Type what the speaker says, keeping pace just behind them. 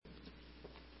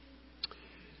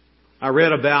I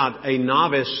read about a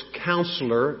novice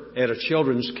counselor at a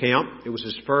children's camp. It was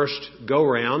his first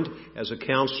go-round as a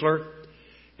counselor.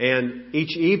 And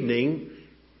each evening,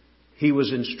 he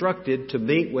was instructed to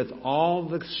meet with all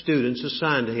the students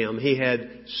assigned to him. He had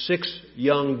 6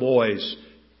 young boys.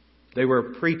 They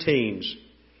were preteens.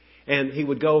 And he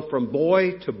would go from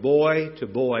boy to boy to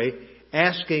boy,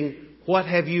 asking, "What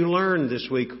have you learned this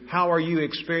week? How are you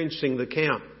experiencing the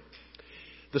camp?"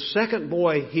 The second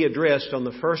boy he addressed on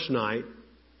the first night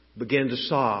began to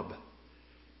sob.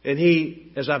 And he,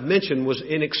 as I've mentioned, was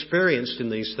inexperienced in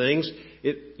these things.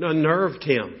 It unnerved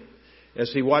him.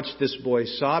 As he watched this boy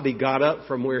sob, he got up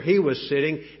from where he was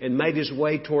sitting and made his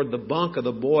way toward the bunk of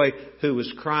the boy who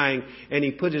was crying. And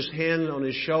he put his hand on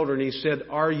his shoulder and he said,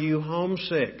 "Are you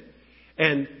homesick?"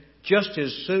 And just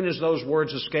as soon as those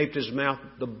words escaped his mouth,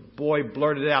 the boy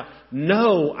blurted out,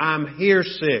 "No, I'm here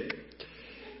sick."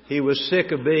 He was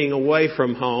sick of being away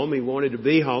from home. He wanted to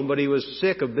be home, but he was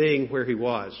sick of being where he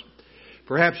was.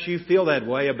 Perhaps you feel that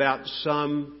way about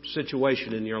some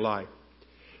situation in your life.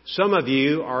 Some of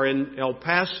you are in El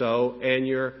Paso and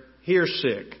you're here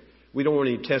sick. We don't want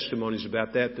any testimonies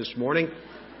about that this morning.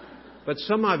 But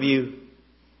some of you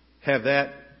have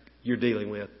that you're dealing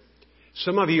with.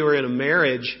 Some of you are in a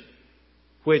marriage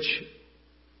which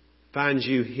finds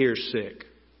you here sick.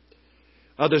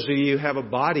 Others of you have a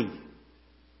body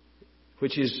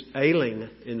which is ailing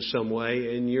in some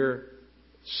way, and you're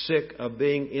sick of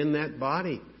being in that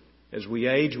body. As we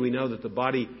age, we know that the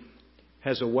body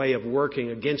has a way of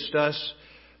working against us.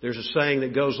 There's a saying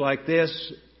that goes like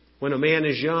this: when a man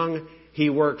is young, he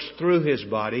works through his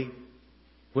body.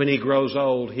 When he grows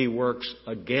old, he works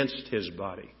against his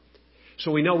body. So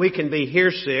we know we can be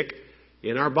here sick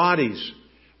in our bodies.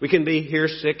 We can be here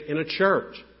sick in a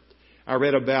church. I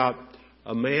read about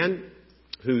a man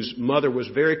whose mother was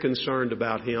very concerned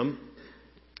about him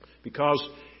because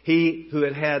he, who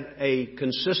had had a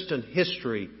consistent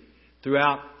history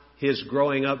throughout his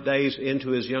growing up days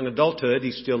into his young adulthood, he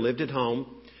still lived at home,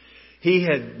 he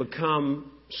had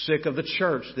become sick of the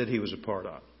church that he was a part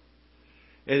of.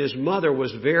 And his mother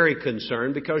was very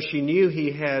concerned because she knew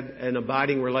he had an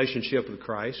abiding relationship with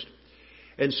Christ.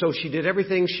 And so she did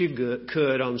everything she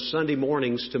could on Sunday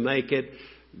mornings to make it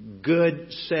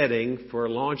good setting for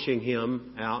launching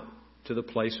him out to the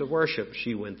place of worship.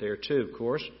 She went there too, of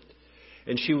course.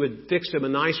 And she would fix him a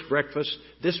nice breakfast.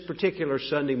 This particular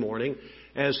Sunday morning,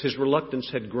 as his reluctance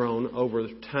had grown over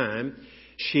time,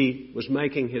 she was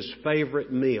making his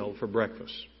favorite meal for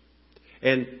breakfast.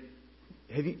 And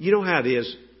you know how it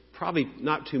is. Probably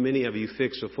not too many of you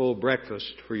fix a full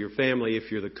breakfast for your family if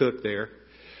you're the cook there.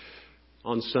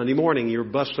 On Sunday morning, you're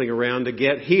bustling around to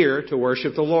get here to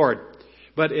worship the Lord.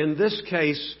 But in this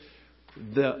case,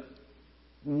 the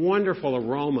wonderful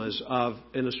aromas of,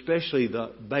 and especially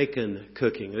the bacon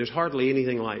cooking. There's hardly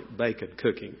anything like bacon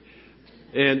cooking.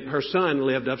 And her son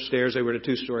lived upstairs. They were in a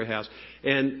 2-story house.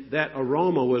 And that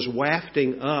aroma was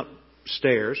wafting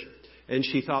upstairs. And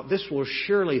she thought, this will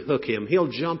surely hook him. He'll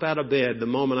jump out of bed the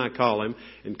moment I call him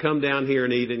and come down here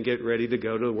and eat and get ready to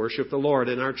go to worship the Lord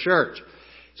in our church.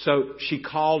 So she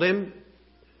called him.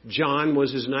 John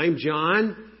was his name.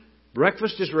 "John,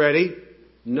 breakfast is ready."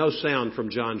 No sound from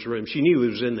John's room. She knew he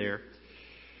was in there.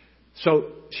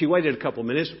 So she waited a couple of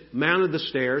minutes, mounted the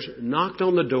stairs, knocked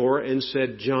on the door and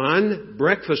said, "John,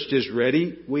 breakfast is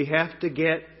ready. We have to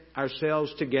get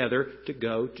ourselves together to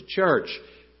go to church."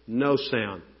 No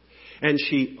sound. And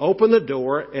she opened the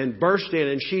door and burst in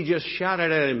and she just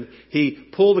shouted at him. He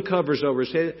pulled the covers over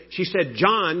his head. She said,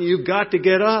 "John, you've got to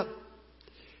get up."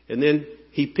 And then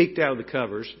he peeked out of the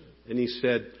covers and he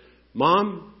said,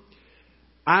 "Mom,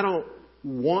 I don't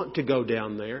want to go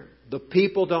down there. The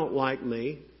people don't like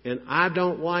me and I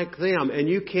don't like them. And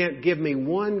you can't give me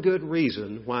one good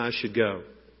reason why I should go."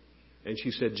 And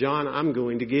she said, "John, I'm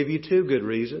going to give you 2 good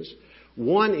reasons.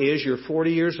 One is you're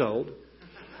 40 years old.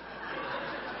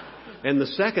 And the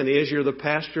second is you're the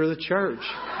pastor of the church."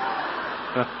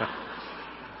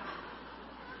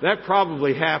 That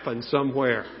probably happened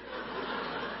somewhere.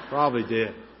 Probably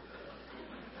did.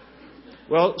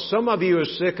 Well, some of you are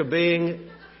sick of being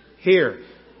here.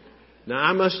 Now,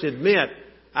 I must admit,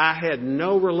 I had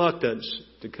no reluctance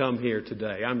to come here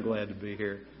today. I'm glad to be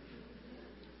here.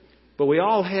 But we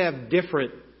all have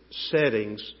different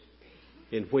settings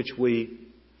in which we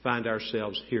find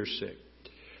ourselves here sick.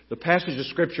 The passage of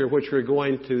Scripture which we're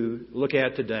going to look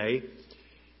at today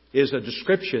is a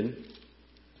description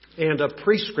and a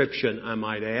prescription, I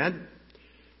might add,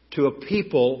 to a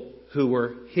people who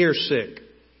were here sick.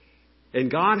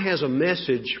 And God has a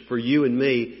message for you and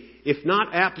me, if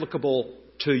not applicable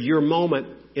to your moment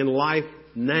in life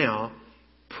now,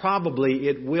 probably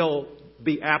it will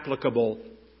be applicable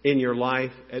in your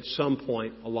life at some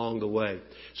point along the way.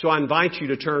 So I invite you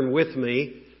to turn with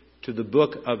me to the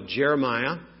book of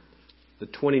Jeremiah, the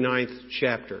 29th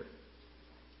chapter.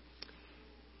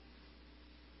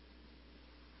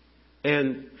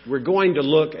 And we're going to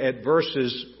look at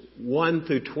verses 1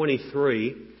 through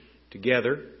 23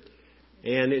 together.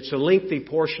 And it's a lengthy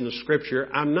portion of Scripture.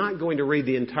 I'm not going to read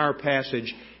the entire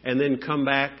passage and then come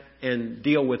back and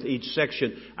deal with each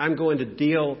section. I'm going to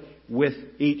deal with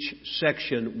each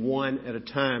section one at a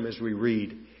time as we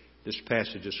read this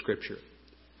passage of Scripture.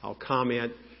 I'll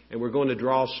comment, and we're going to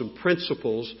draw some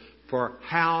principles for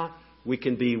how we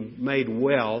can be made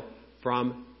well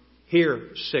from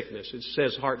sickness. It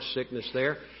says heart sickness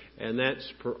there, and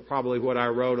that's probably what I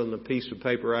wrote on the piece of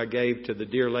paper I gave to the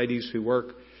dear ladies who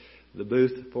work the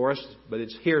booth for us. But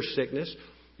it's sickness.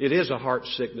 It is a heart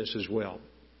sickness as well.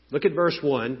 Look at verse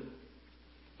 1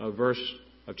 of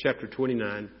chapter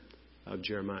 29 of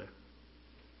Jeremiah.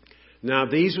 Now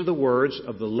these are the words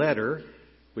of the letter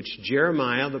which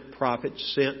Jeremiah the prophet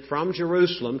sent from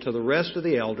Jerusalem to the rest of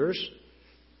the elders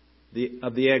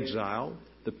of the exile,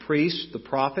 the priests, the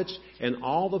prophets, and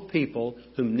all the people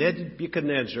whom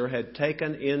Nebuchadnezzar had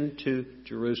taken into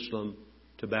Jerusalem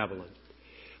to Babylon.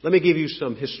 Let me give you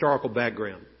some historical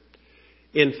background.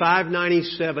 In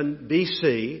 597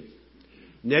 BC,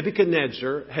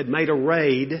 Nebuchadnezzar had made a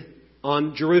raid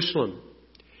on Jerusalem.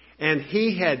 And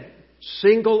he had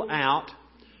singled out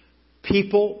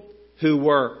people who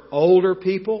were older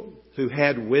people, who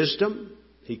had wisdom.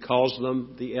 He calls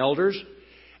them the elders.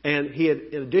 And he had,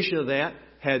 in addition to that,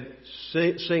 had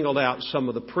singled out some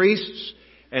of the priests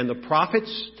and the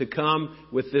prophets to come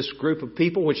with this group of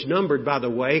people, which numbered, by the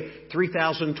way,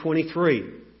 3,023.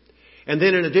 And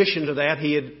then in addition to that,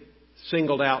 he had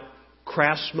singled out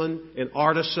craftsmen and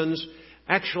artisans.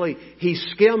 Actually, he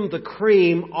skimmed the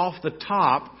cream off the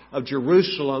top of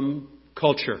Jerusalem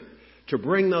culture to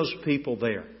bring those people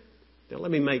there. Now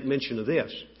let me make mention of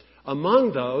this.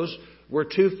 Among those were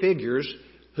two figures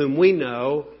whom we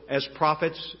know as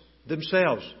prophets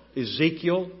themselves,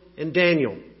 Ezekiel and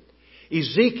Daniel.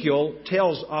 Ezekiel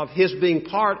tells of his being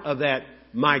part of that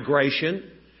migration.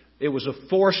 It was a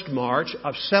forced march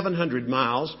of 700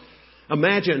 miles.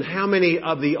 Imagine how many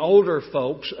of the older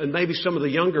folks and maybe some of the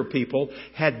younger people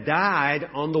had died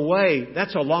on the way.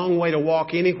 That's a long way to walk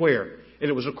anywhere. And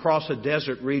it was across a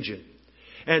desert region.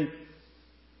 And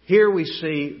here we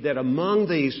see that among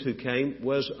these who came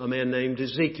was a man named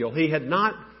Ezekiel. He had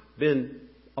not been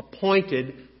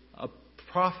appointed a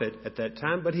prophet at that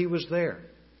time, but he was there.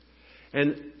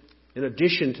 And in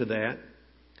addition to that,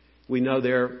 we know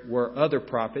there were other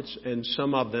prophets, and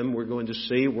some of them we're going to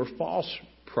see were false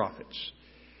prophets.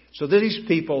 So these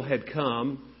people had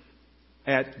come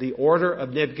at the order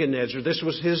of Nebuchadnezzar. This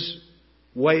was his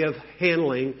way of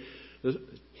handling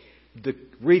the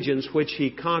regions which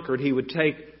he conquered. He would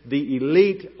take the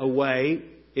elite away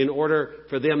in order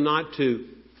for them not to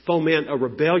foment a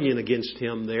rebellion against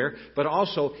him there, but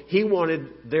also he wanted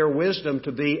their wisdom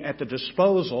to be at the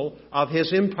disposal of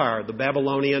his empire, the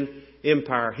Babylonian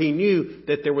Empire. He knew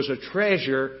that there was a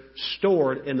treasure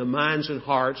stored in the minds and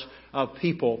hearts of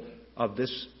people of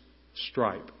this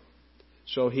stripe.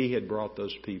 So he had brought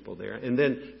those people there. And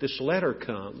then this letter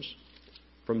comes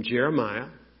from Jeremiah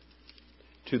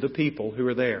to the people who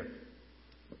are there.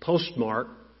 Postmark,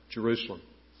 Jerusalem.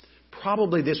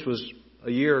 Probably this was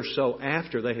a year or so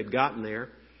after they had gotten there.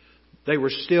 They were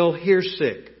still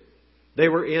sick. They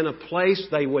were in a place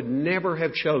they would never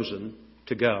have chosen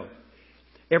to go.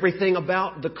 Everything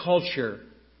about the culture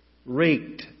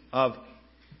reeked of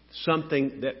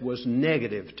something that was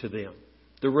negative to them.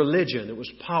 The religion, it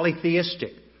was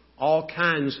polytheistic. All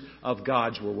kinds of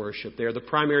gods were worshipped there. The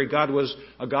primary god was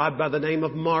a god by the name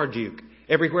of Marduk.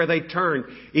 Everywhere they turned,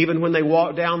 even when they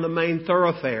walked down the main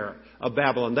thoroughfare of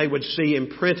Babylon, they would see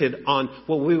imprinted on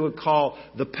what we would call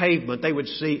the pavement, they would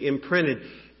see imprinted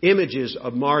images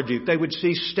of Marduk. They would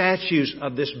see statues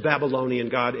of this Babylonian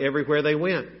god everywhere they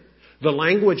went. The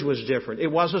language was different.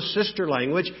 It was a sister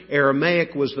language.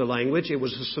 Aramaic was the language. It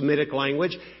was a Semitic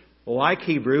language, like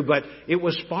Hebrew, but it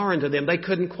was foreign to them. They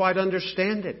couldn't quite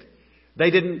understand it. They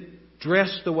didn't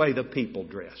dress the way the people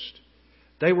dressed.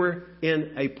 They were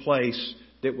in a place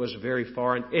that was very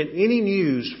foreign. And any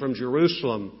news from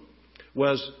Jerusalem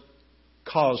was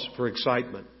cause for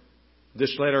excitement.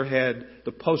 This letter had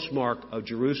the postmark of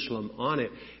Jerusalem on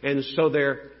it. And so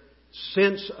their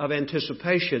sense of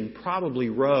anticipation probably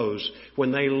rose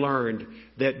when they learned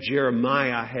that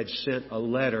Jeremiah had sent a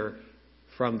letter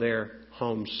from their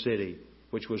home city,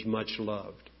 which was much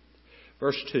loved.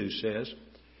 Verse 2 says,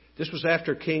 this was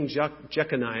after King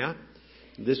Jeconiah.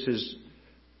 This is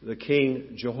The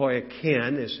king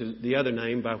Jehoiakim is the other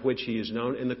name by which he is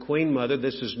known. And the queen mother,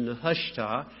 this is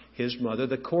Nehushta, his mother.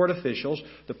 The court officials,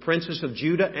 the princes of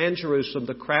Judah and Jerusalem,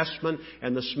 the craftsmen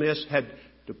and the smiths had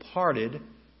departed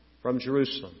from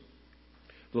Jerusalem.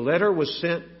 The letter was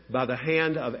sent by the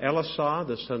hand of Elisah,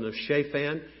 the son of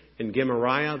Shaphan, and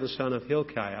Gemariah, the son of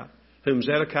Hilkiah, whom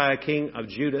Zedekiah, king of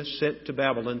Judah, sent to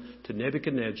Babylon to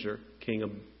Nebuchadnezzar, king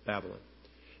of Babylon.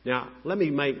 Now, let me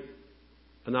make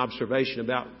an observation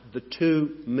about the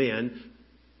two men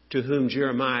to whom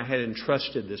Jeremiah had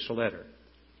entrusted this letter.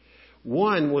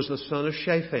 One was the son of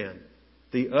Shaphan,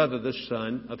 the other the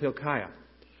son of Hilkiah.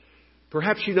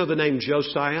 Perhaps you know the name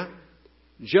Josiah.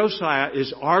 Josiah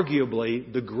is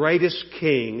arguably the greatest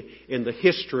king in the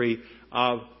history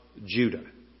of Judah.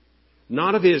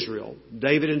 Not of Israel.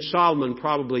 David and Solomon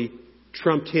probably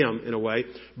trumped him in a way.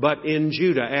 But in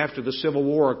Judah, after the civil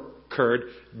war occurred,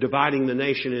 dividing the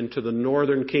nation into the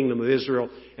northern kingdom of Israel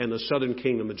and the southern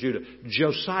kingdom of Judah,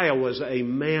 Josiah was a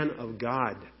man of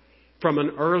God. From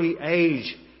an early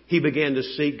age, he began to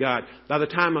seek God. By the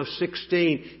time of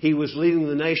 16, he was leading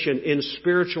the nation in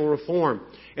spiritual reform.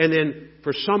 And then,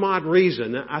 for some odd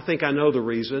reason, I think I know the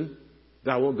reason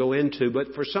that I won't go into,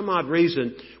 but for some odd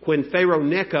reason, when Pharaoh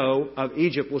Necho of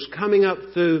Egypt was coming up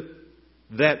through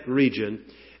that region,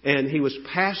 and he was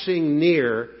passing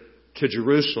near to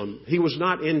Jerusalem, he was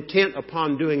not intent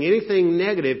upon doing anything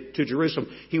negative to Jerusalem.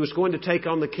 He was going to take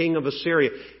on the king of Assyria.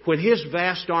 When his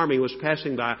vast army was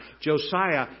passing by,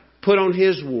 Josiah put on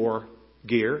his war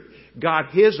gear, got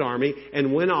his army,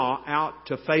 and went out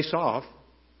to face off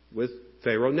with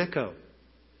Pharaoh Necho.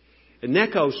 And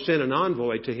Necho sent an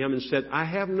envoy to him and said, I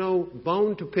have no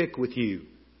bone to pick with you,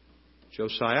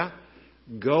 Josiah.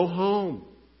 Go home.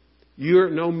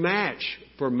 You're no match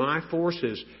for my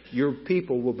forces. Your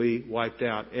people will be wiped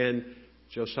out. And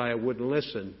Josiah wouldn't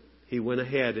listen. He went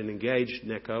ahead and engaged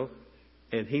Necho,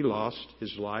 and he lost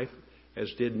his life,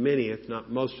 as did many, if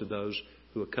not most of those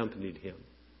who accompanied him.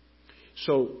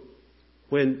 So,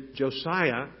 when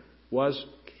Josiah was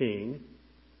king,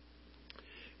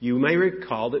 you may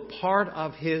recall that part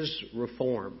of his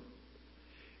reform,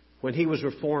 when he was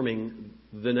reforming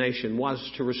the nation,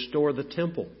 was to restore the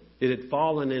temple. It had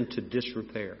fallen into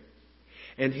disrepair.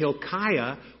 And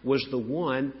Hilkiah was the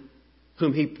one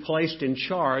whom he placed in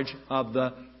charge of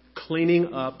the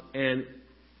cleaning up and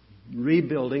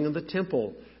rebuilding of the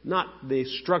temple. Not the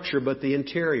structure, but the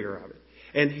interior of it.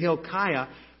 And Hilkiah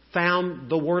found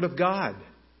the Word of God.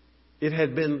 It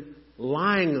had been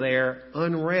lying there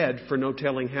unread for no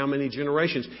telling how many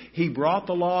generations. He brought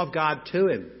the law of God to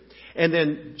him. And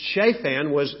then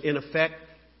Shaphan was, in effect,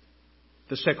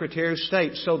 the Secretary of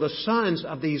State. So the sons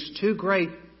of these two great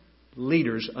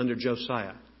leaders under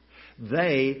Josiah,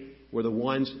 they were the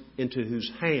ones into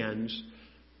whose hands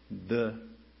the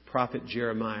prophet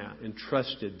Jeremiah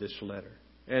entrusted this letter.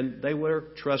 And they were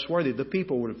trustworthy. The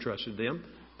people would have trusted them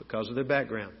because of their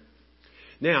background.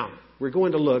 Now, we're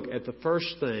going to look at the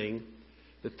first thing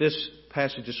that this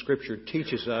passage of Scripture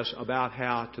teaches us about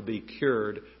how to be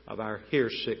cured of our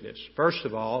heresickness. First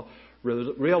of all,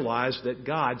 realize that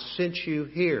God sent you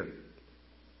here.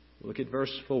 Look at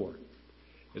verse 4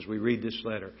 as we read this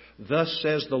letter. Thus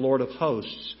says the Lord of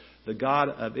hosts, the God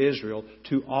of Israel,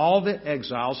 to all the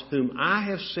exiles whom I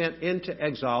have sent into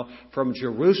exile from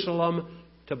Jerusalem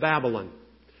to Babylon.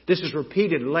 This is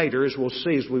repeated later, as we'll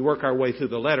see as we work our way through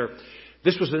the letter.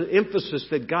 This was an emphasis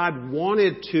that God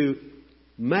wanted to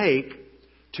make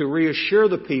to reassure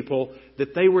the people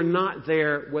that they were not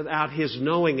there without His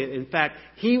knowing it. In fact,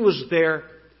 He was their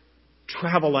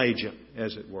travel agent,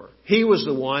 as it were. He was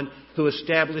the one who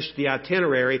established the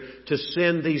itinerary to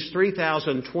send these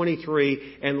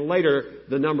 3,023, and later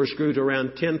the numbers grew to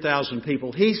around 10,000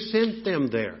 people. He sent them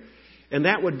there. And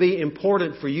that would be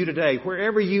important for you today.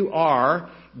 Wherever you are,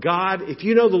 God, if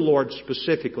you know the Lord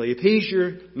specifically, if He's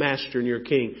your master and your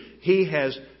king, He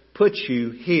has put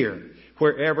you here,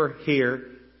 wherever here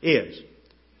is.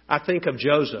 I think of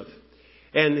Joseph,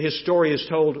 and his story is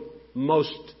told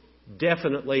most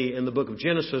definitely in the book of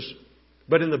Genesis,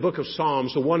 but in the book of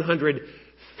Psalms, the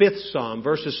 105th Psalm,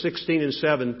 verses 16 and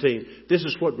 17. This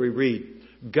is what we read.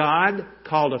 God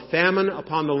called a famine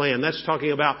upon the land. That's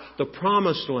talking about the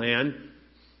promised land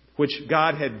which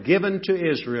God had given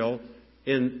to Israel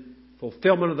in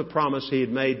fulfillment of the promise He had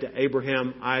made to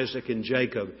Abraham, Isaac, and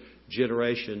Jacob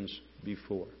generations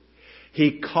before.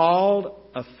 He called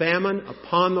a famine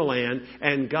upon the land,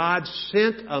 and God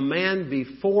sent a man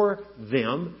before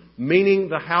them, meaning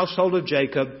the household of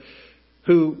Jacob,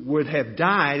 who would have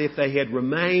died if they had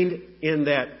remained in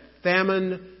that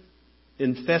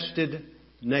famine-infested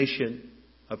nation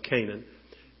of Canaan.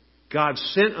 God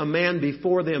sent a man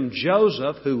before them,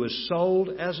 Joseph, who was sold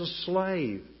as a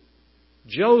slave.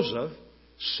 Joseph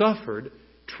suffered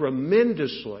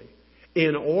tremendously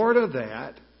in order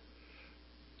that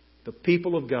the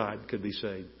people of God could be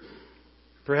saved.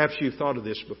 Perhaps you've thought of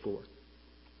this before.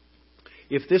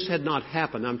 If this had not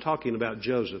happened, I'm talking about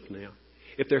Joseph now.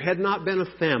 If there had not been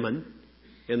a famine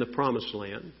in the Promised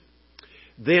Land,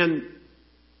 then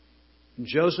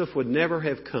Joseph would never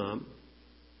have come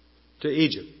to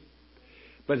Egypt.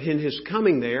 But in his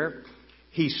coming there,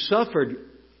 he suffered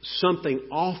something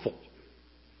awful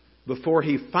before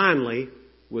he finally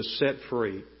was set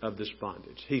free of this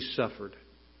bondage. He suffered.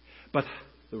 But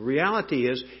the reality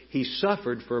is, he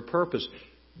suffered for a purpose.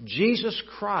 Jesus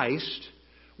Christ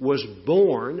was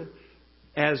born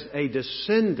as a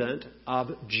descendant of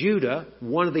Judah,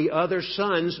 one of the other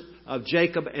sons of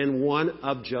Jacob and one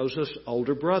of Joseph's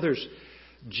older brothers.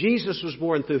 Jesus was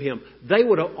born through him. They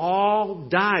would have all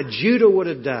died. Judah would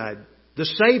have died. The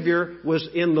Savior was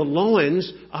in the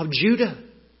loins of Judah.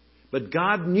 But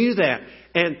God knew that.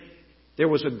 And there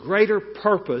was a greater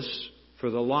purpose for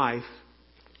the life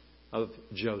of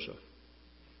Joseph.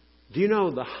 Do you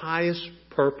know the highest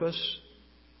purpose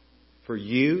for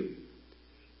you?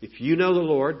 If you know the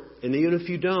Lord, and even if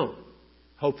you don't,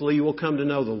 hopefully you will come to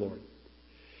know the Lord,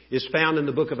 is found in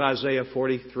the book of Isaiah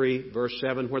 43, verse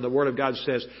 7, where the Word of God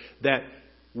says that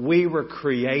we were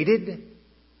created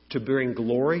to bring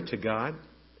glory to God.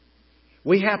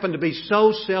 We happen to be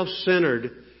so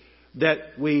self-centered that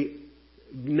we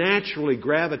naturally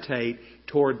gravitate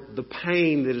toward the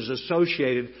pain that is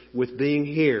associated with being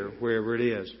here, wherever it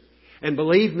is. And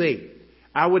believe me,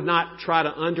 I would not try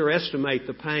to underestimate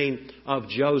the pain of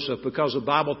Joseph, because the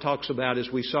Bible talks about, as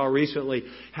we saw recently,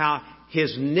 how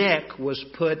his neck was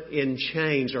put in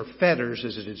chains or fetters,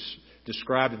 as it is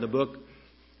described in the book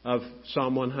of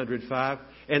Psalm 105.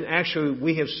 And actually,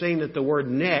 we have seen that the word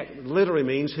neck literally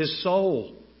means his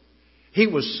soul. He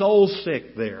was soul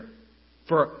sick there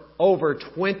for over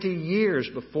 20 years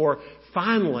before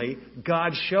finally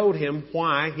God showed him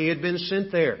why he had been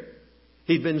sent there.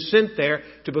 He'd been sent there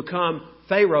to become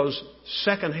Pharaoh's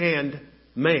second-hand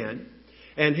man,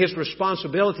 and his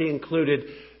responsibility included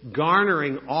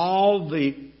garnering all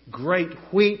the great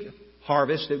wheat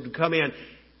harvest that would come in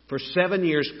for 7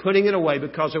 years, putting it away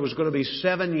because there was going to be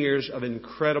 7 years of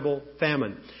incredible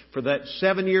famine. For that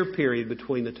 7-year period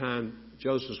between the time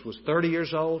Joseph was 30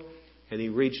 years old and he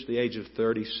reached the age of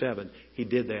 37, he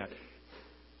did that.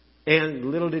 And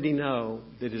little did he know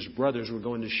that his brothers were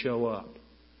going to show up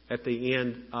at the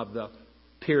end of the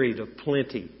period of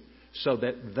plenty so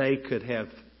that they could have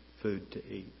food to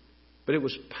eat. But it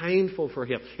was painful for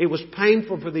him. It was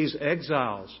painful for these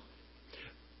exiles.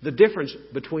 The difference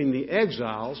between the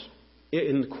exiles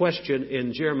in question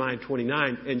in Jeremiah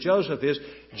 29 and Joseph is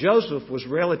Joseph was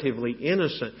relatively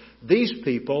innocent. These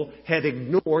people had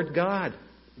ignored God.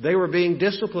 They were being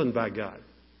disciplined by God.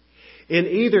 In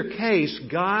either case,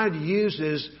 God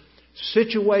uses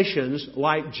situations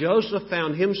like Joseph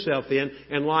found himself in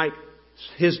and like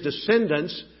his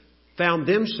descendants found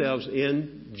themselves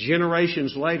in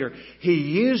generations later. He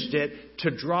used it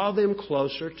to draw them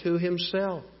closer to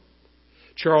himself.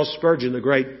 Charles Spurgeon, the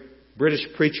great British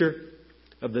preacher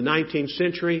of the 19th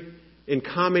century, in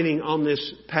commenting on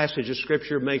this passage of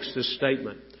Scripture, makes this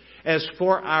statement. As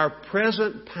for our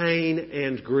present pain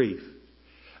and grief,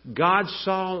 God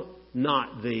saw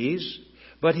not these,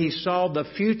 but He saw the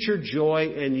future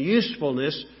joy and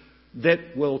usefulness that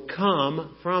will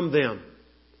come from them.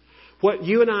 What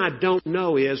you and I don't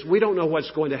know is, we don't know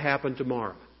what's going to happen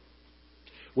tomorrow.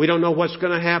 We don't know what's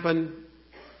going to happen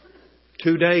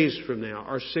 2 days from now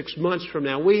or 6 months from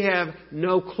now. We have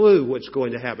no clue what's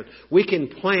going to happen. We can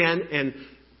plan and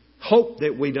hope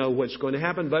that we know what's going to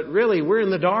happen, but really we're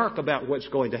in the dark about what's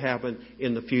going to happen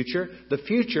in the future. The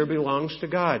future belongs to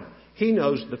God. He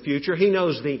knows the future. He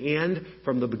knows the end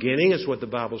from the beginning, is what the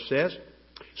Bible says.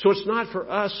 So it's not for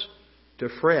us to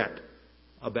fret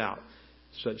about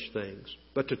such things,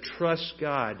 but to trust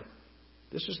God.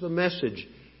 This is the message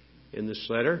in this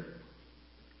letter.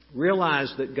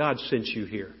 Realize that God sent you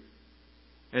here,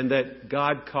 and that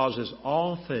God causes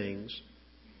all things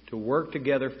to work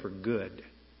together for good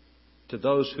to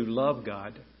those who love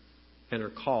God and are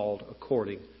called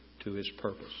according to His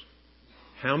purpose.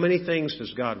 How many things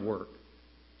does God work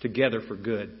together for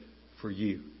good for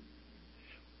you?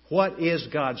 What is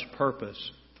God's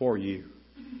purpose for you?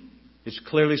 It's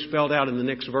clearly spelled out in the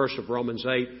next verse of Romans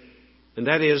 8, and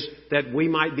that is that we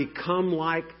might become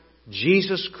like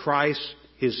Jesus Christ,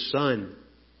 His Son,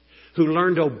 who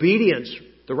learned obedience,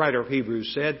 the writer of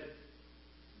Hebrews said,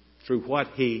 through what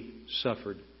He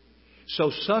suffered.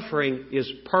 So suffering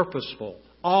is purposeful.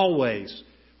 Always.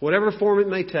 Whatever form it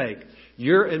may take,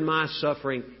 your and my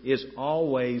suffering is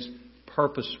always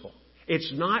purposeful.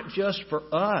 It's not just for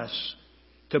us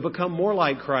to become more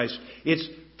like Christ. It's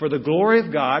for the glory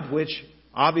of God, which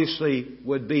obviously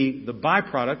would be the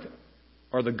byproduct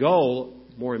or the goal,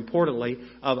 more importantly,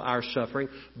 of our suffering.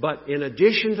 But in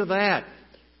addition to that,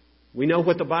 we know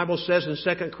what the Bible says in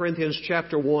 2 Corinthians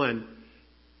chapter 1.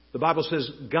 The Bible says,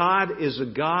 God is a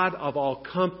God of all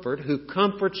comfort who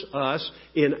comforts us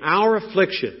in our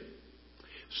affliction,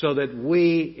 so that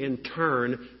we in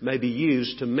turn may be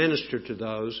used to minister to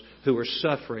those who are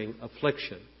suffering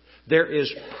affliction. There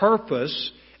is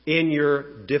purpose in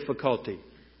your difficulty.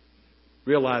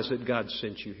 Realize that God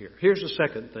sent you here. Here's the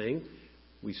second thing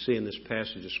we see in this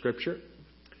passage of Scripture.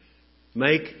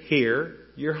 Make here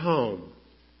your home.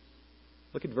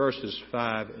 Look at verses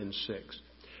 5 and 6.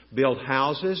 Build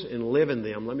houses and live in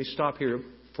them. Let me stop here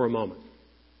for a moment.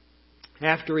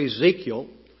 After Ezekiel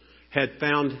had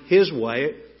found his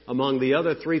way among the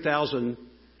other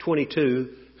 3,022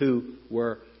 who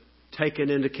were taken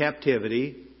into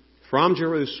captivity from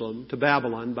Jerusalem to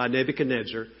Babylon by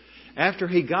Nebuchadnezzar, after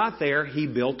he got there, he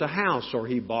built a house, or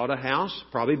he bought a house,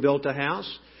 probably built a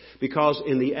house, because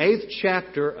in the 8th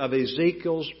chapter of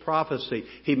Ezekiel's prophecy,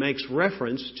 he makes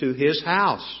reference to his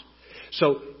house.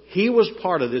 So he was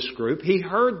part of this group. He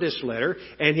heard this letter,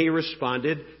 and he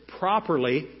responded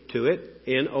properly to it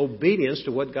in obedience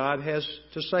to what God has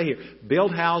to say here.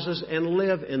 Build houses and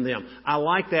live in them. I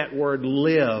like that word,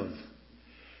 live.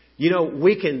 You know,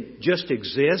 we can just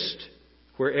exist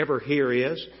wherever here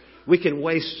is. We can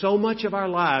waste so much of our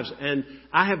lives, and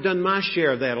I have done my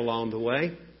share of that along the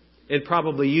way. And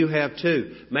probably you have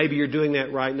too. Maybe you're doing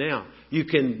that right now. You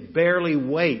can barely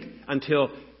wait until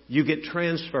you get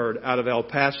transferred out of El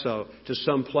Paso to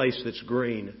some place that's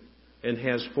green and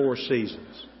has 4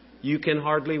 seasons. You can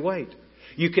hardly wait.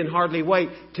 You can hardly wait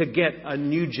to get a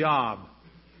new job.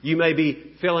 You may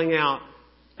be filling out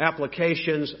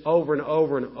applications over and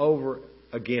over and over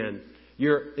again.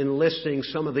 You're enlisting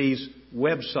some of these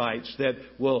websites that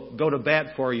will go to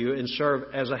bat for you and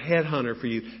serve as a headhunter for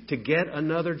you to get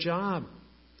another job.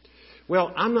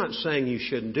 Well, I'm not saying you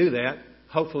shouldn't do that.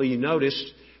 Hopefully you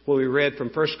noticed what we read from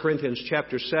 1 Corinthians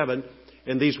chapter 7,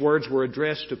 and these words were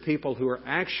addressed to people who are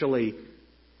actually,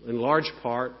 in large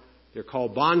part, they're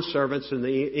called bondservants in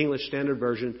the English Standard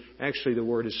Version. Actually, the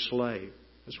word is slave.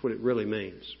 That's what it really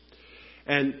means.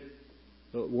 And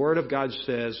the Word of God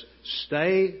says,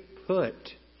 stay put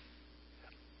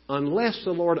unless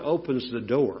the Lord opens the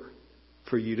door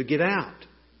for you to get out.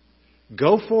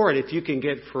 Go for it if you can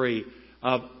get free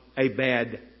of a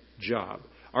bad job.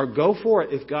 Or go for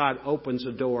it if God opens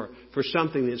a door for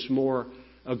something that's more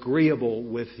agreeable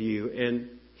with you, and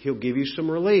He'll give you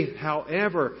some relief.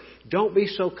 However, don't be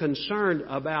so concerned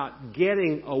about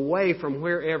getting away from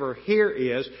wherever here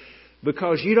is,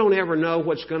 because you don't ever know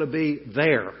what's going to be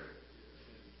there.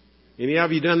 Any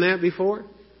of you done that before?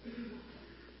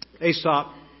 Aesop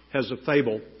has a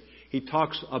fable. He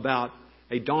talks about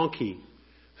a donkey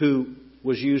who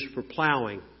was used for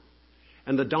plowing.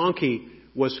 And the donkey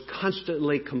was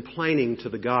constantly complaining to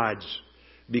the gods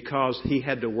because he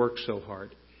had to work so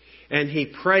hard. And he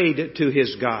prayed to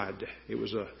his god. It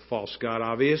was a false god,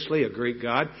 obviously, a Greek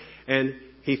god. And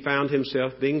he found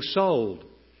himself being sold.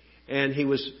 And he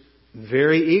was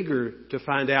very eager to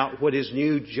find out what his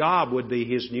new job would be,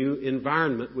 his new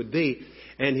environment would be.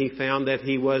 And he found that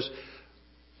he was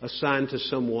assigned to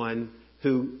someone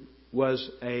who was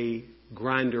a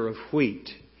grinder of wheat.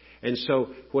 And so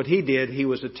what he did, he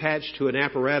was attached to an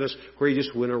apparatus where he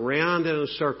just went around in a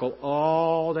circle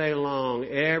all day long,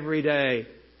 every day.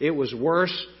 It was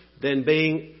worse than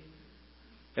being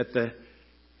at the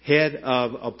head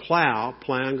of a plow,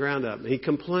 plowing ground up. He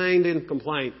complained and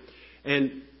complained.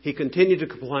 And he continued to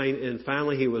complain, and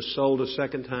finally he was sold a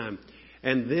second time.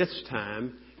 And this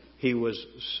time he was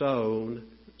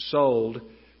sold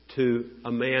to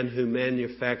a man who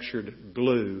manufactured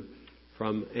glue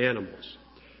from animals.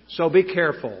 So be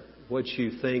careful what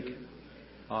you think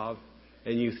of,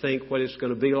 and you think what it's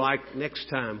going to be like next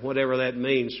time, whatever that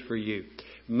means for you.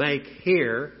 Make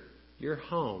here your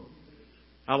home.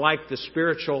 I like the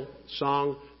spiritual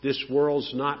song, "This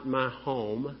world's not my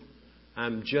home.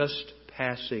 I'm just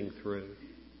passing through."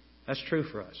 That's true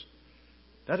for us.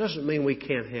 That doesn't mean we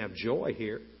can't have joy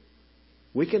here.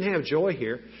 We can have joy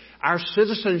here. Our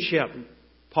citizenship,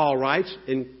 Paul writes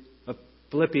in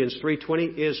Philippians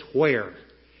 3:20, is where?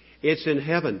 It's in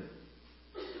heaven.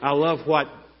 I love what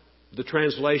the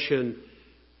translation,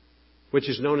 which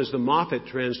is known as the Moffat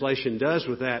translation, does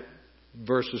with that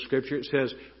verse of Scripture. It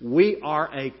says, we are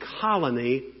a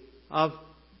colony of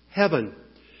heaven.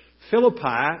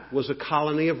 Philippi was a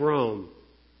colony of Rome.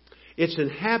 Its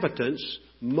inhabitants,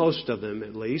 most of them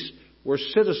at least, were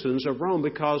citizens of Rome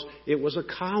because it was a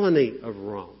colony of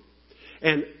Rome.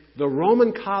 And the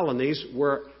Roman colonies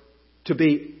were to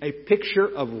be a picture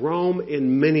of Rome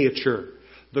in miniature.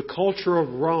 The culture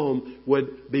of Rome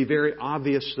would be very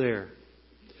obvious there.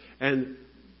 And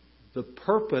the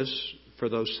purpose for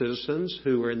those citizens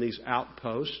who were in these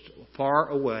outposts far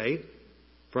away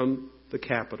from the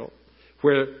capital,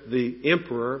 where the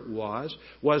emperor was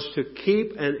to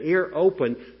keep an ear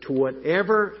open to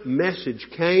whatever message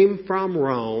came from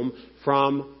Rome,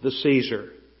 from the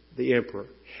Caesar, the emperor,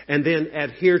 and then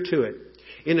adhere to it.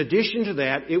 In addition to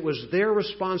that, it was their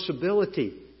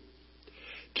responsibility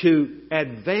to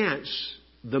advance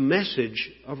the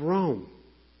message of Rome,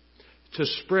 to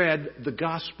spread the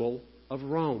gospel of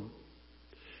Rome.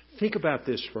 Think about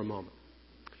this for a moment.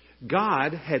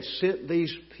 God had sent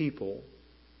these people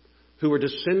who were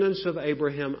descendants of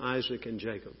Abraham, Isaac, and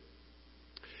Jacob.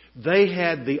 They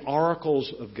had the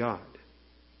oracles of God.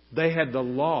 They had the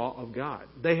law of God.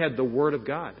 They had the Word of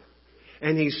God.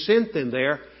 And He sent them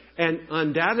there, and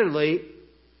undoubtedly,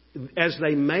 as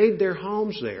they made their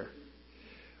homes there,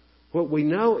 what we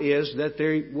know is that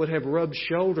they would have rubbed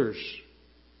shoulders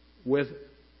with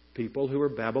people who were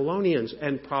Babylonians,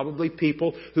 and probably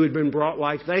people who had been brought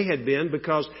like they had been,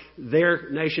 because their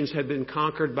nations had been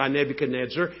conquered by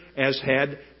Nebuchadnezzar, as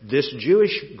had this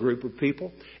Jewish group of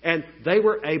people. And they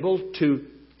were able to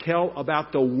tell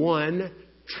about the one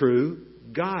true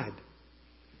God.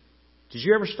 Did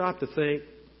you ever stop to think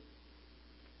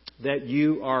that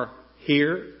you are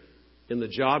here in the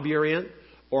job you're in,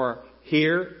 or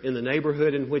here in the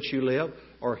neighborhood in which you live,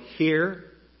 or here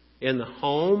in the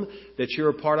home that you're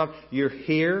a part of? You're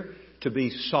here to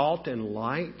be salt and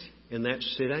light in that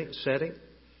setting,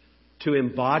 to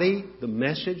embody the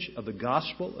message of the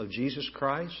gospel of Jesus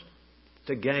Christ,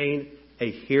 to gain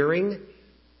a hearing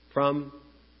from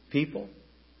people.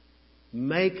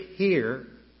 Make here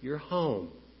your home.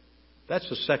 That's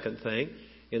the second thing.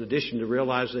 In addition to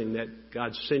realizing that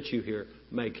God sent you here,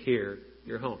 make here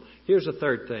your home. Here's the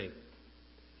third thing.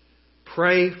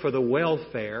 Pray for the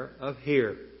welfare of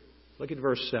here. Look at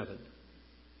verse 7.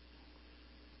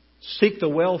 Seek the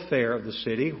welfare of the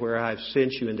city where I have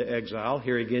sent you into exile.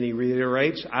 Here again he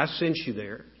reiterates, I sent you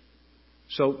there.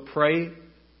 So pray,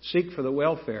 seek for the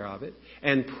welfare of it,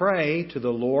 and pray to the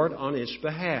Lord on its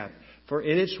behalf. For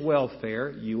in its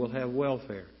welfare you will have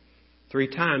welfare. 3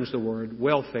 times the word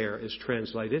welfare is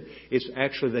translated. It's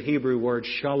actually the Hebrew word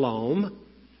shalom.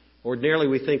 Ordinarily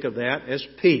we think of that as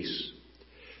peace.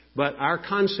 But our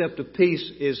concept of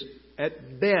peace is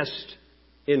at best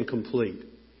incomplete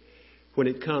when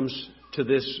it comes to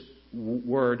this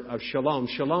word of shalom.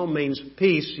 Shalom means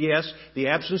peace, yes, the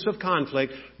absence of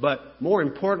conflict, but more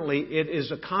importantly, it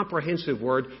is a comprehensive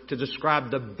word to describe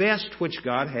the best which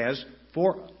God has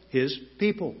for His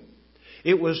people.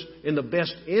 It was in the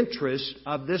best interest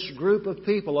of this group of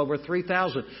people, over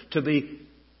 3,000, to be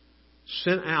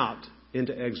sent out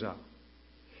into exile.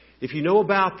 If you know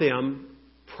about them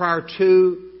prior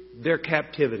to their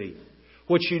captivity,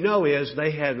 what you know is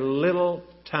they had little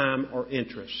time or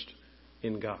interest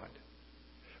in God.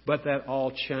 But that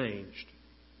all changed.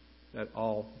 That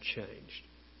all changed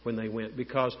when they went.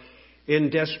 Because in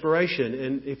desperation,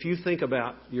 and if you think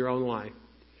about your own life,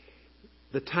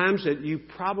 the times that you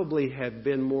probably have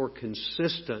been more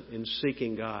consistent in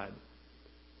seeking God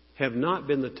have not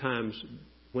been the times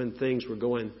when things were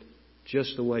going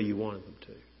just the way you wanted them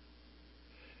to.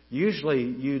 Usually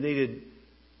you needed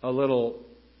a little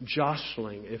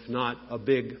jostling, if not a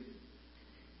big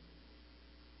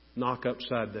knock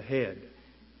upside the head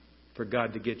for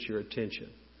God to get your attention.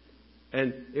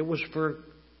 And it was for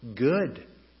good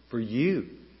for you.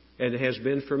 And it has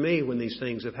been for me when these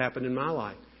things have happened in my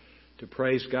life, to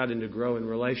praise God and to grow in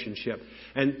relationship.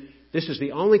 And this is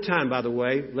the only time, by the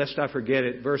way, lest I forget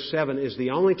it, verse 7 is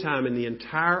the only time in the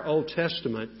entire Old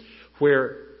Testament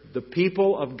where the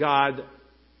people of God,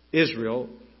 Israel,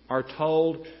 are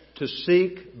told to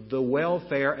seek the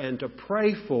welfare and to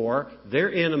pray for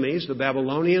their enemies. The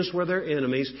Babylonians were their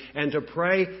enemies, and to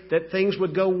pray that things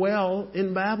would go well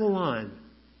in Babylon.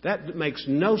 That makes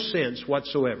no sense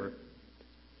whatsoever.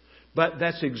 But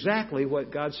that's exactly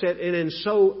what God said. And in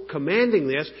so commanding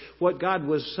this, what God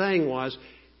was saying was,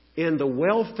 in the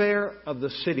welfare of the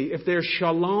city, if there's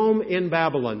shalom in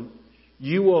Babylon,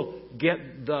 you will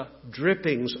get the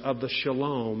drippings of the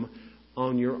shalom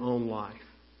on your own life.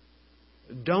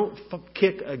 Don't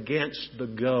kick against the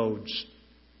goads.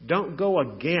 Don't go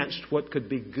against what could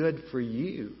be good for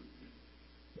you.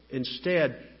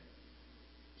 Instead,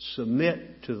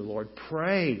 submit to the Lord.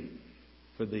 Pray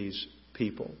for these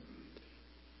people.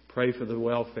 Pray for the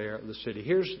welfare of the city.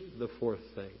 Here's the fourth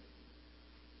thing.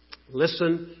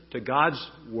 Listen to God's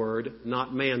word,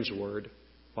 not man's word,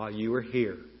 while you are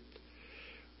here.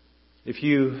 If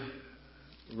you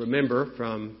remember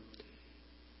from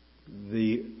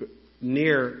the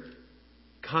near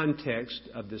context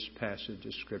of this passage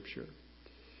of Scripture,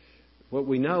 what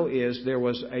we know is there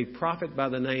was a prophet by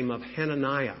the name of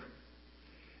Hananiah.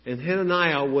 And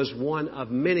Hananiah was one of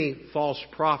many false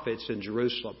prophets in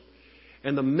Jerusalem.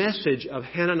 And the message of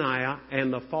Hananiah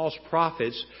and the false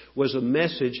prophets was a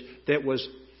message that was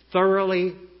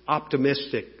thoroughly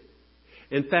optimistic.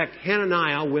 In fact,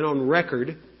 Hananiah went on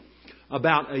record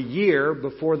about a year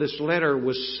before this letter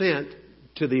was sent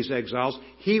to these exiles.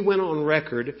 He went on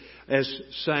record as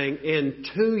saying, in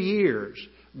 2 years,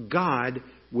 God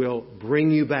will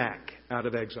bring you back out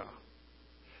of exile.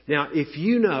 Now, if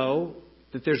you know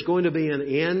that there's going to be an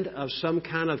end of some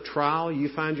kind of trial you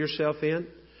find yourself in,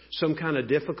 some kind of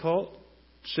difficult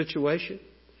situation,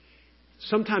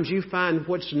 sometimes you find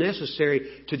what's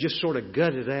necessary to just sort of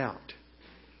gut it out,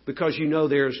 because you know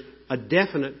there's a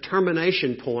definite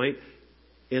termination point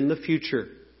in the future.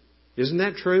 Isn't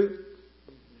that true?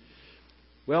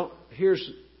 Well, here's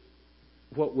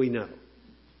what we know.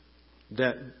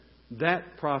 That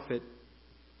prophet,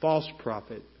 false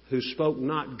prophet, who spoke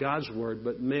not God's word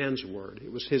but man's word.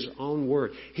 It was his own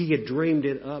word. He had dreamed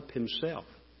it up himself.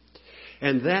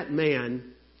 And that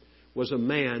man was a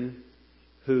man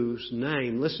whose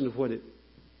name, listen to what it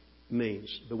means.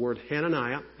 The word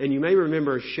Hananiah. And you may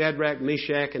remember Shadrach,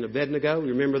 Meshach, and Abednego.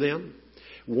 You remember them?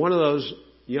 One of those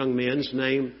young men's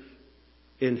name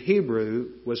in Hebrew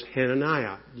was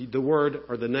Hananiah. The word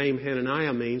or the name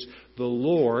Hananiah means the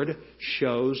Lord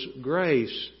shows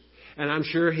grace. And I'm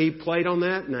sure he played on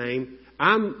that name.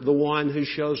 I'm the one who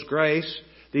shows grace.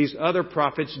 These other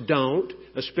prophets don't,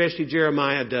 especially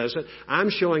Jeremiah doesn't. I'm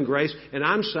showing grace, and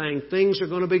I'm saying things are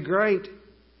going to be great.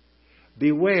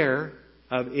 Beware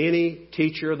of any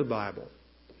teacher of the Bible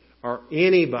or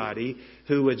anybody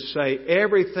who would say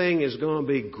everything is going to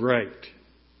be great.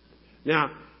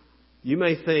 Now, you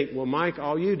may think, well, Mike,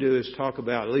 all you do is talk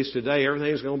about, at least today,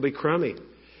 everything's going to be crummy.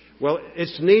 Well,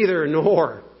 it's neither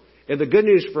nor. And the good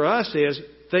news for us is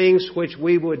things which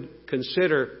we would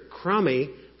consider crummy,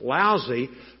 lousy,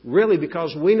 really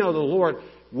because we know the Lord,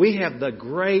 we have the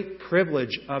great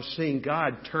privilege of seeing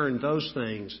God turn those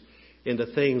things into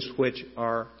things which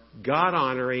are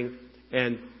God-honoring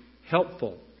and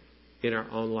helpful in our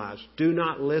own lives. Do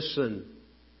not listen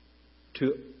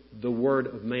to the word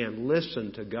of man.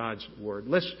 Listen to God's word.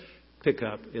 Let's pick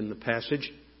up in the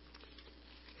passage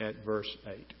at verse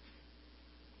 8.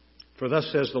 For thus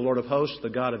says the Lord of hosts, the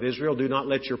God of Israel, do not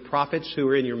let your prophets who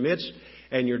are in your midst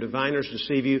and your diviners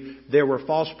deceive you. There were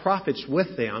false prophets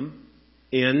with them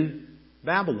in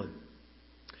Babylon.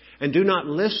 And do not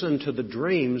listen to the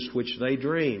dreams which they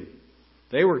dream.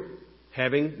 They were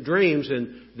having dreams,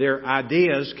 and their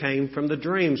ideas came from the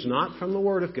dreams, not from the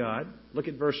Word of God. Look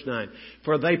at verse 9.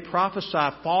 For they prophesy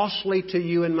falsely to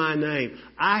you in my name.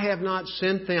 I have not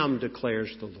sent them,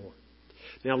 declares the Lord.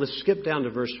 Now let's skip down to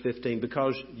verse 15.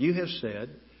 Because you have said,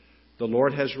 the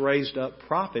Lord has raised up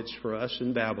prophets for us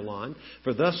in Babylon.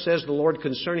 For thus says the Lord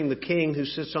concerning the king who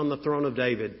sits on the throne of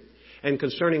David, and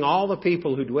concerning all the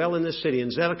people who dwell in this city.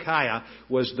 And Zedekiah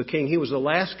was the king. He was the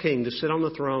last king to sit on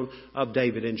the throne of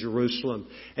David in Jerusalem.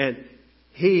 And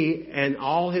he and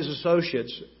all his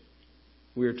associates,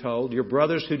 we are told, your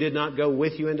brothers who did not go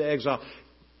with you into exile.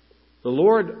 The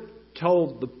Lord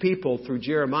told the people through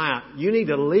Jeremiah, you need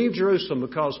to leave Jerusalem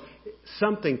because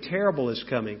something terrible is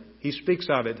coming. He speaks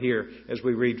of it here as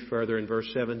we read further in verse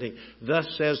 17. Thus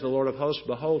says the Lord of hosts,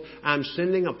 behold, I'm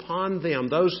sending upon them,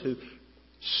 those who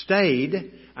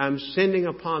stayed, I'm sending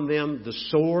upon them the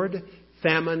sword,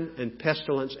 famine, and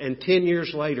pestilence. And 10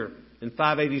 years later, in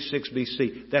 586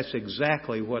 BC, that's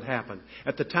exactly what happened.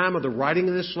 At the time of the writing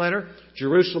of this letter,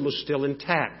 Jerusalem was still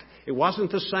intact. It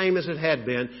wasn't the same as it had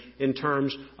been in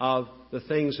terms of the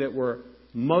things that were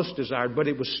most desired, but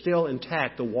it was still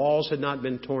intact. The walls had not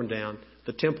been torn down.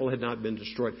 The temple had not been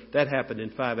destroyed. That happened in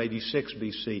 586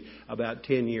 BC, about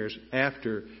 10 years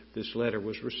after this letter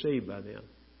was received by them.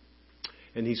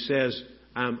 And he says,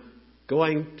 I'm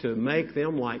going to make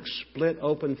them like split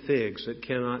open figs that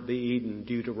cannot be eaten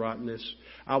due to rottenness.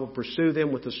 I will pursue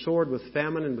them with the sword, with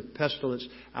famine, and with pestilence.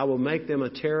 I will make them a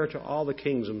terror to all the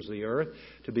kingdoms of the earth,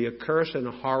 to be a curse and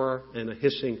a horror and a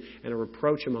hissing and a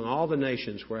reproach among all the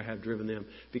nations where I have driven them,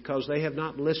 because they have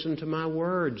not listened to my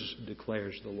words,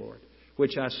 declares the Lord,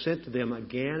 which I sent to them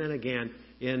again and again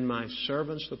in my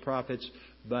servants the prophets,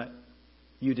 but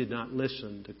you did not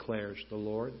listen, declares the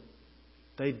Lord.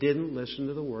 They didn't listen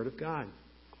to the Word of God.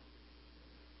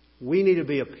 We need to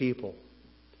be a people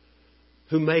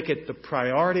who make it the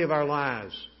priority of our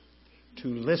lives to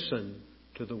listen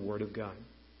to the Word of God.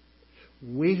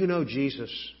 We who know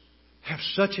Jesus have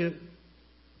such a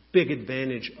big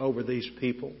advantage over these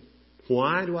people.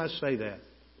 Why do I say that?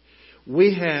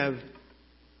 We have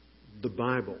the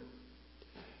Bible.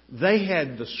 They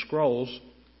had the scrolls,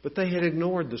 but they had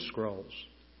ignored the scrolls.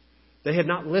 They had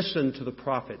not listened to the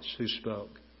prophets who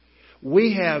spoke.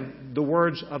 We have the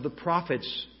words of the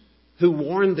prophets who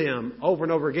warned them over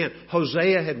and over again.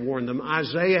 Hosea had warned them.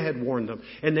 Isaiah had warned them.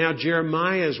 And now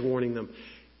Jeremiah is warning them.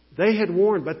 They had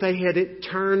warned, but they had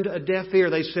turned a deaf ear.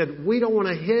 They said, we don't want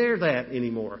to hear that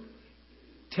anymore.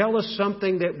 Tell us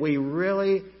something that we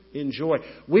really enjoy.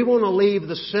 We want to leave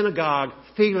the synagogue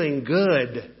feeling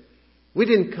good. We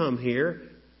didn't come here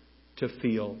to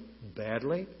feel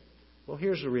badly. Well,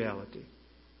 here's the reality.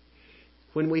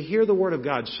 When we hear the Word of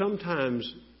God,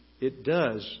 sometimes it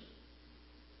does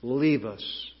leave us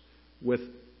with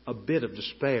a bit of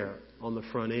despair on the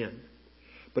front end.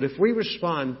 But if we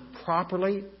respond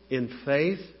properly in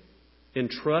faith, in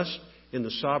trust in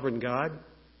the sovereign God,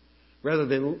 rather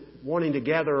than wanting to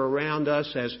gather around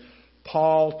us, as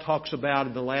Paul talks about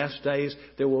in the last days,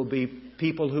 there will be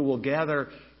people who will gather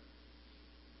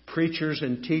preachers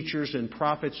and teachers and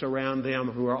prophets around them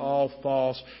who are all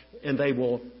false, and they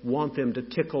will want them to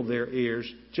tickle their ears.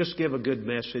 Just give a good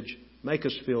message. Make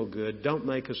us feel good. Don't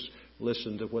make us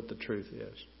listen to what the truth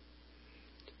is.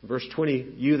 Verse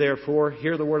 20, you therefore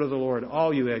hear the word of the Lord,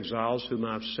 all you exiles whom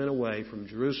I have sent away from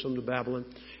Jerusalem to Babylon.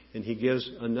 And he gives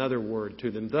another word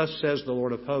to them. Thus says the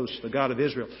Lord of hosts, the God of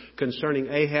Israel, concerning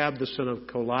Ahab the son of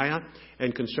Koliah,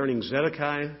 and concerning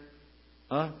Zedekiah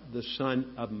the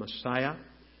son of Messiah,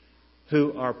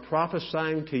 who are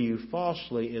prophesying to you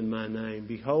falsely in my name.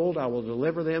 Behold, I will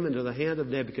deliver them into the hand of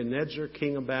Nebuchadnezzar,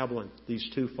 king of Babylon, these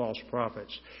two false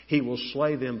prophets. He will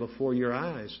slay them before your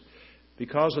eyes.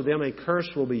 Because of them a curse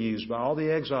will be used by all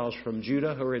the exiles from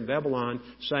Judah who are in Babylon,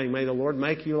 saying, may the Lord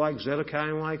make you like Zedekiah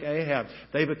and like Ahab.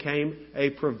 They became a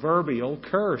proverbial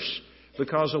curse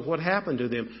because of what happened to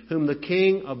them, whom the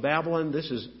king of Babylon,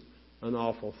 this is an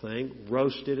awful thing,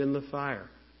 roasted in the fire.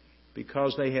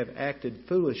 Because they have acted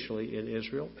foolishly in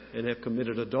Israel and have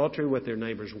committed adultery with their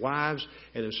neighbors' wives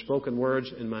and have spoken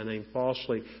words in my name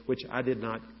falsely, which I did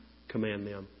not command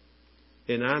them.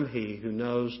 And I'm he who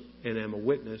knows and am a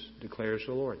witness, declares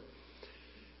the Lord.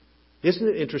 Isn't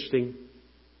it interesting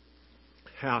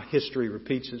how history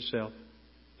repeats itself?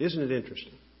 Isn't it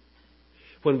interesting?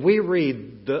 When we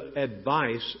read the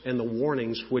advice and the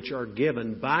warnings which are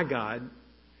given by God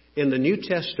in the New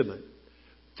Testament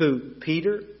through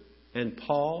Peter and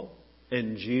Paul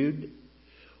and Jude,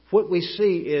 what we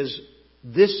see is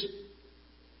this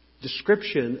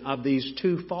description of these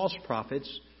two false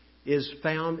prophets is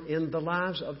found in the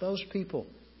lives of those people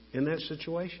in that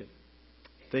situation.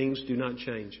 Things do not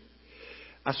change.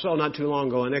 I saw not too long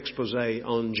ago an expose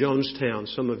on Jonestown.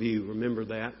 Some of you remember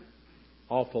that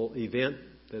awful event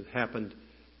that happened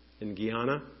in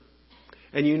Guyana.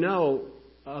 And you know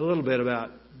a little bit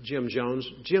about Jim Jones.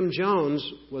 Jim Jones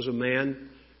was a man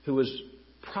who was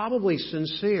probably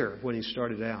sincere when he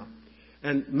started out.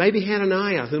 And maybe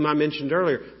Hananiah, whom I mentioned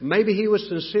earlier, maybe he was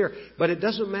sincere. But it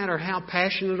doesn't matter how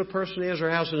passionate a person is or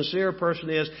how sincere a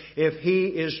person is. If he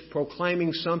is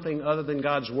proclaiming something other than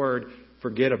God's Word,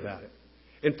 forget about it.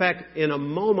 In fact, in a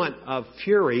moment of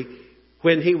fury,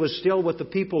 when he was still with the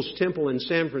People's Temple in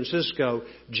San Francisco,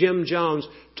 Jim Jones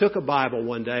took a Bible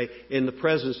one day in the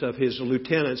presence of his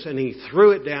lieutenants and he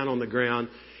threw it down on the ground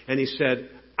and he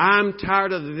said, I'm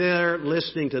tired of their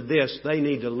listening to this. They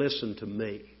need to listen to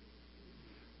me.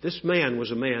 This man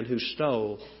was a man who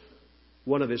stole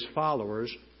one of his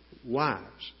followers'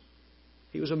 wives.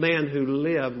 He was a man who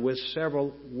lived with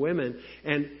several women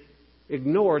and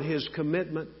ignored his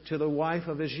commitment to the wife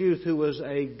of his youth, who was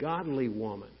a godly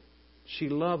woman. She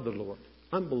loved the Lord.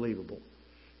 Unbelievable.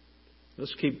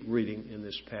 Let's keep reading in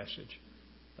this passage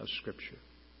of Scripture.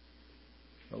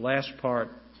 The last part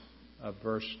of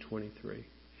verse 23.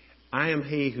 I am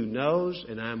he who knows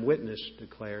and I am witness,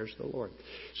 declares the Lord.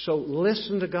 So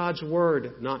listen to God's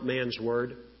Word, not man's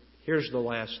word. Here's the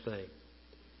last thing.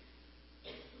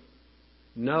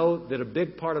 Know that a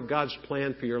big part of God's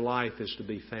plan for your life is to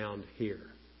be found here.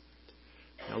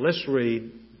 Now let's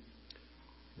read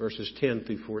verses 10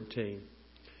 through 14.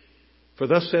 For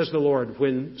thus says the Lord,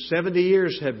 when 70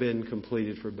 years have been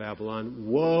completed for Babylon,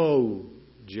 woe,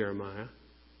 Jeremiah.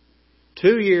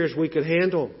 2 years we could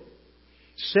handle.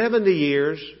 70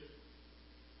 years,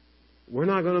 we're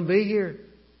not going to be here.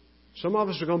 Some of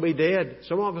us are going to be dead.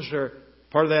 Some of us are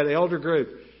part of that elder group.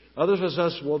 Others of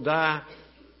us will die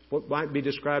what might be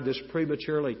described as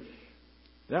prematurely.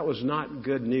 That was not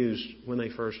good news when they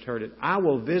first heard it. I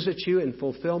will visit you and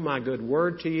fulfill my good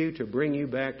word to you to bring you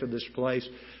back to this place.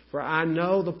 For I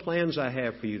know the plans I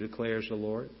have for you, declares the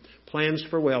Lord. Plans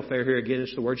for welfare. Here again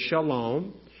is the word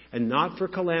shalom. And not for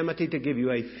calamity, to give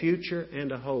you a future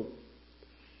and a hope.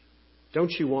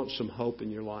 Don't you want some hope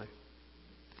in your life?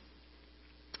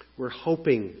 We're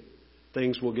hoping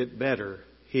things will get better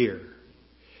here.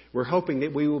 We're hoping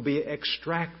that we will be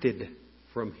extracted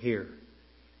from here.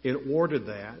 In order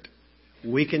that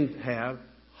we can have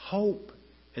hope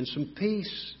and some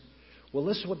peace. Well,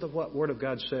 listen to what the Word of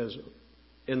God says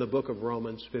in the book of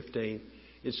Romans 15.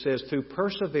 It says, through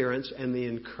perseverance and the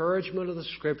encouragement of the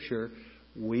Scripture,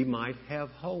 we might have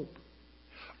hope.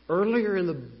 Earlier in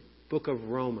the book of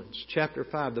Romans, chapter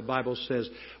 5, the Bible says,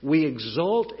 we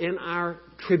exult in our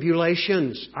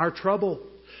tribulations, our trouble,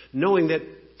 knowing that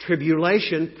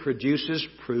tribulation produces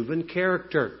proven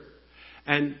character.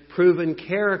 And proven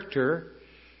character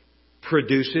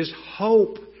produces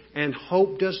hope. And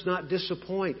hope does not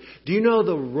disappoint. Do you know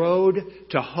the road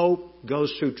to hope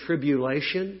goes through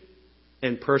tribulation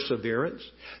and perseverance?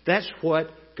 That's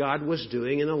what God was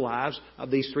doing in the lives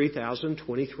of these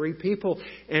 3,023 people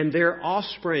and their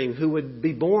offspring who would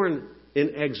be born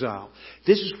in exile.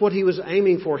 This is what He was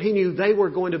aiming for. He knew they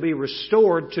were going to be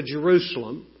restored to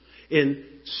Jerusalem in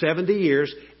 70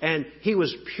 years, and He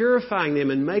was purifying them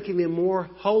and making them more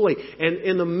holy. And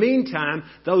in the meantime,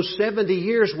 those 70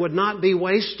 years would not be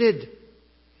wasted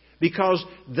because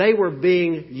they were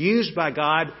being used by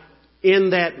God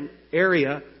in that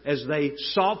area as they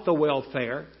sought the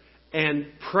welfare and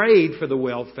prayed for the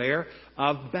welfare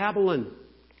of Babylon.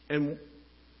 And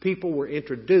people were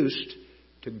introduced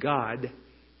to God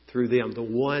through them, the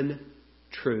one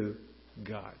true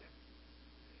God.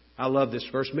 I love this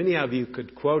verse. Many of you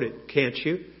could quote it, can't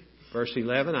you? Verse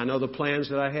 11, I know the plans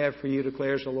that I have for you,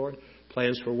 declares the Lord.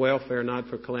 Plans for welfare, not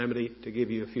for calamity, to give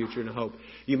you a future and a hope.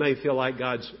 You may feel like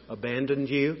God's abandoned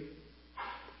you.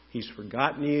 He's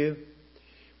forgotten you.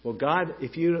 Well, God,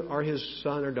 if you are His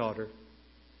son or daughter,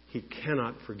 He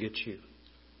cannot forget you.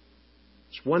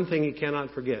 It's one thing He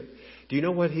cannot forget. Do you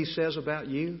know what He says about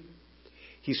you?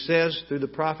 He says through the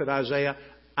prophet Isaiah,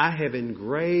 I have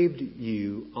engraved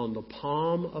you on the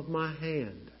palm of my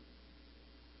hand.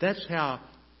 That's how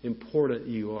important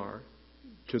you are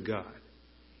to God.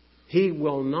 He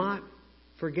will not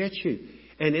forget you.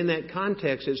 And in that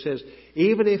context it says,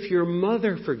 even if your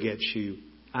mother forgets you,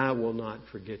 I will not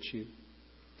forget you.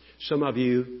 Some of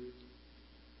you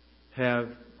have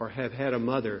had a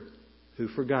mother who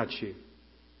forgot you.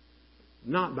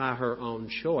 Not by her own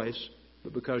choice,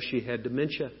 but because she had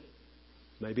dementia.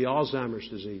 Maybe Alzheimer's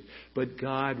disease. But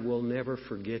God will never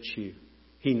forget you.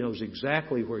 He knows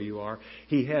exactly where you are.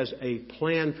 He has a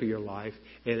plan for your life,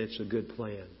 and it's a good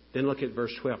plan. Then look at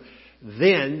verse 12.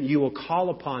 Then you will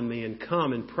call upon me and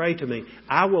come and pray to me.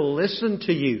 I will listen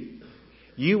to you.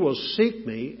 You will seek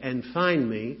me and find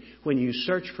me when you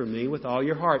search for me with all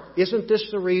your heart. Isn't this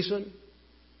the reason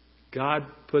God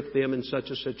put them in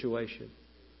such a situation?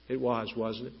 It was,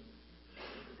 wasn't it?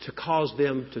 To cause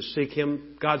them to seek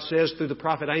Him. God says through the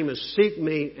prophet Amos, seek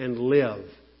me and live.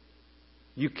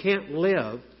 You can't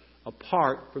live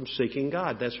apart from seeking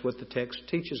God. That's what the text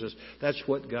teaches us. That's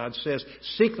what God says.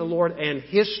 Seek the Lord and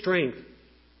His strength.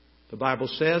 The Bible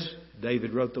says,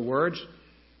 David wrote the words,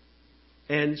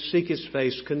 and seek His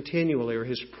face continually, or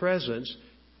His presence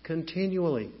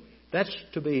continually. That's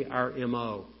to be our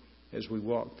M.O. as we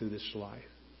walk through this life.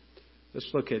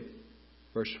 Let's look at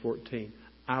verse 14.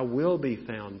 I will be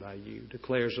found by you,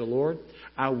 declares the Lord.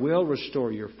 I will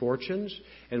restore your fortunes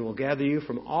and will gather you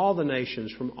from all the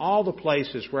nations, from all the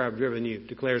places where I've driven you,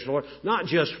 declares the Lord. Not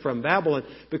just from Babylon,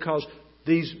 because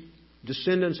these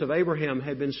descendants of Abraham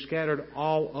had been scattered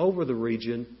all over the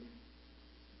region.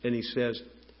 And He says,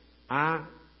 I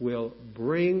will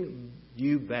bring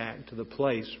you back to the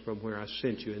place from where I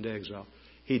sent you into exile.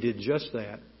 He did just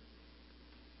that.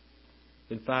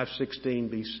 In 516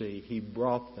 BC, He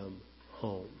brought them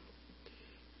home.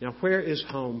 Now, where is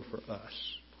home for us?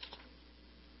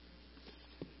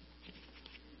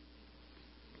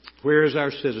 Where is our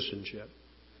citizenship?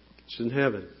 It's in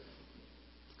heaven.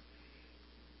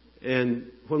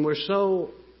 And when we're so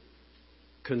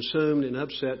consumed and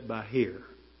upset by here,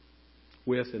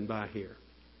 with and by here,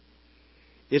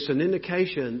 it's an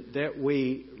indication that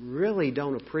we really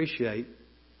don't appreciate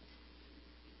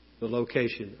the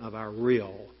location of our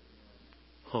real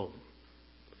home.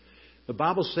 The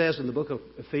Bible says in the book of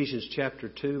Ephesians chapter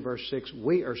 2, verse 6,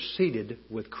 we are seated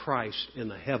with Christ in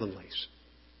the heavenlies.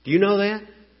 Do you know that?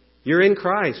 You're in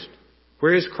Christ.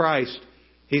 Where is Christ?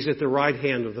 He's at the right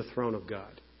hand of the throne of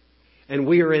God. And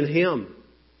we are in Him.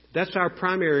 That's our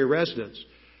primary residence.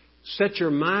 Set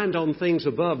your mind on things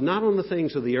above, not on the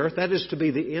things of the earth. That is to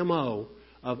be the M.O.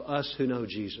 of us who know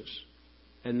Jesus.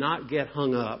 And not get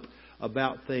hung up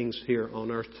about things here on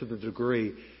earth to the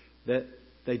degree that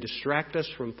they distract us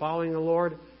from following the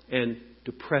Lord and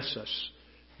depress us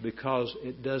because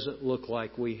it doesn't look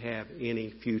like we have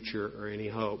any future or any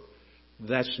hope.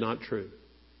 That's not true,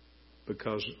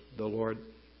 because the Lord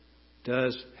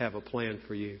does have a plan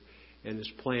for you, and His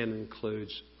plan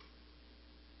includes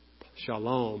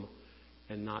shalom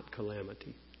and not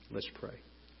calamity. Let's pray.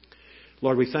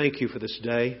 Lord, we thank You for this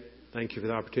day. Thank You for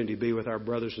the opportunity to be with our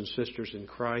brothers and sisters in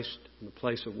Christ in the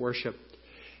place of worship.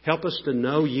 Help us to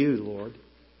know You, Lord.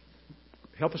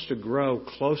 Help us to grow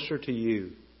closer to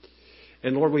You.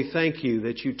 And Lord, we thank You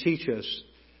that You teach us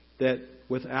that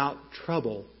without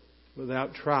trouble,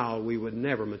 without trial, we would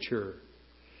never mature.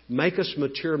 Make us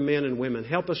mature men and women.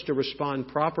 Help us to respond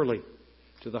properly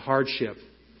to the hardship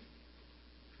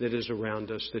that is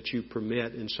around us, that You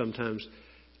permit and sometimes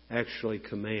actually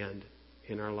command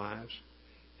in our lives.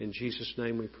 In Jesus'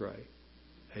 name we pray.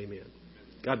 Amen.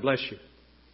 God bless you.